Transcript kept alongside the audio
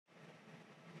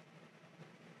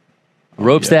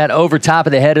Ropes that over top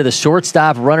of the head of the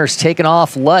shortstop. Runner's taking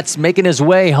off. Lutz making his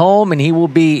way home, and he will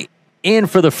be in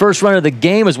for the first run of the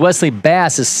game as Wes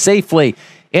Bass is safely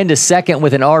into second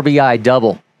with an RBI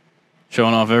double.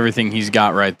 Showing off everything he's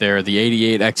got right there. The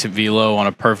 88 exit velo on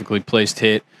a perfectly placed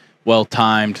hit. Well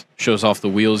timed. Shows off the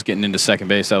wheels getting into second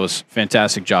base. That was a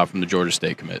fantastic job from the Georgia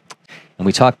State commit. And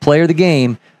we talk player of the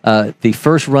game. The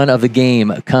first run of the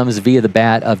game comes via the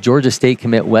bat of Georgia State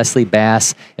commit Wes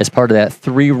Bass as part of that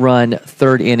 3-run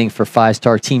third inning for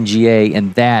five-star Team GA,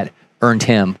 and that earned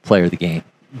him player of the game.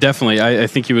 Definitely. I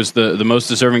think he was the most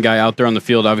deserving guy out there on the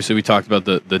field. Obviously, we talked about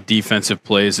the defensive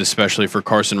plays, especially for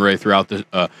Carson Ray throughout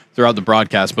the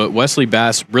broadcast. But Wes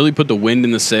Bass really put the wind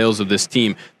in the sails of this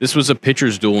team. This was a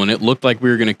pitcher's duel, and it looked like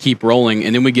we were going to keep rolling.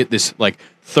 And then we get this,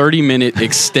 30-minute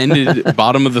extended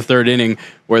bottom of the third inning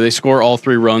where they score all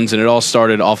 3 runs, and it all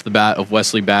started off the bat of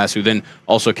Wes Bass, who then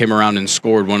also came around and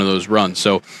scored one of those runs.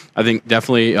 So I think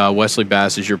definitely Wes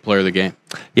Bass is your player of the game.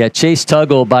 Yeah, Chase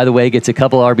Tuggle, by the way, gets a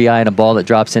couple RBI and a ball that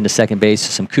drops into second base. So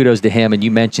some kudos to him, and you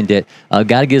mentioned it.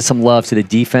 Got to give some love to the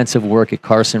defensive work at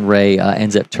Carson Ray.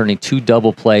 Ends up turning 2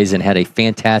 double plays and had a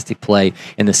fantastic play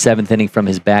in the 7th inning from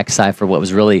his backside for what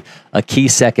was really a key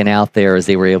second out there as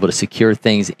they were able to secure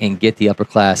things and get the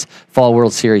Upperclass Fall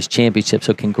World Series championship.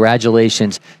 So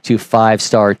congratulations to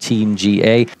 5-star Team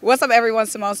GA. What's up, everyone?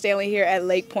 Symone Stanley here at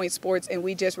LakePoint Sports, and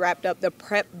we just wrapped up the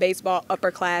Prep Baseball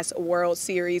Upperclass World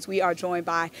Series. We are joined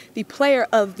by the player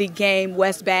of the game,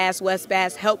 Wes Bass. Wes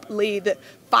Bass helped lead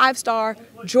 5-star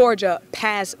Georgia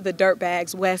past the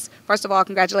Dirtbags. Wes, first of all,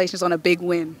 congratulations on a big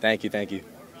win. Thank you, thank you.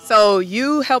 So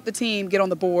you helped the team get on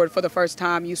the board for the first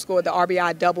time. You scored the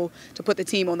RBI double to put the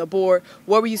team on the board.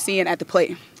 What were you seeing at the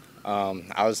plate? I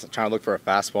was trying to look for a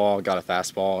fastball, got a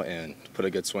fastball, and put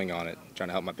a good swing on it, trying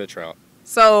to help my pitcher out.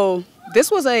 So this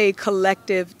was a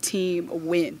collective team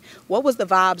win. What was the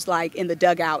vibes like in the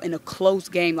dugout in a close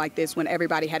game like this when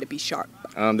everybody had to be sharp?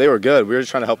 They were good. We were just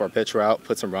trying to help our pitcher out,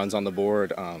 put some runs on the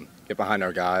board, get behind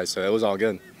our guys, so it was all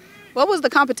good. What was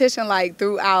the competition like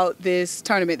throughout this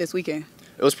tournament this weekend?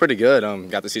 It was pretty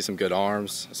good. Got to see some good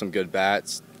arms, some good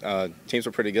bats. Teams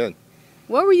were pretty good.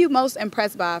 What were you most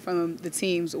impressed by from the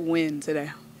team's win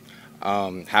today?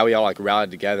 How we all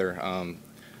rallied together.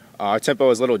 Our tempo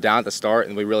was a little down at the start,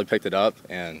 and we really picked it up,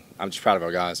 and I'm just proud of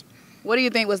our guys. What do you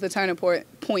think was the turning point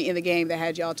in the game that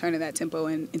had y'all turning that tempo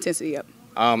and intensity up?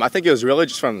 I think it was really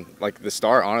just from the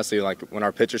start, honestly, when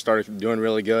our pitcher started doing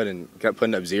really good and kept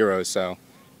putting up zeros, so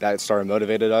that started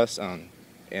motivated us, and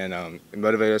it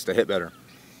motivated us to hit better.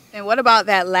 And what about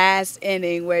that last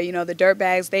inning where, the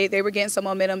Dirtbags, they were getting some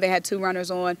momentum. They had 2 runners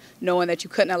on, knowing that you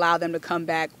couldn't allow them to come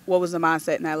back. What was the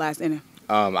mindset in that last inning?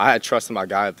 I had trust in my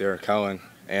guy up there, Cohen,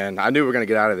 and I knew we were going to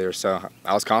get out of there, so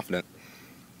I was confident.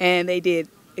 And they did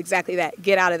exactly that,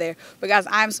 get out of there. But, guys,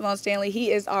 I'm Symone Stanley.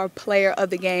 He is our player of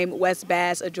the game, Wes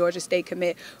Bass, a Georgia State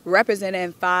commit,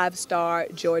 representing 5-star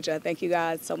Georgia. Thank you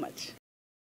guys so much.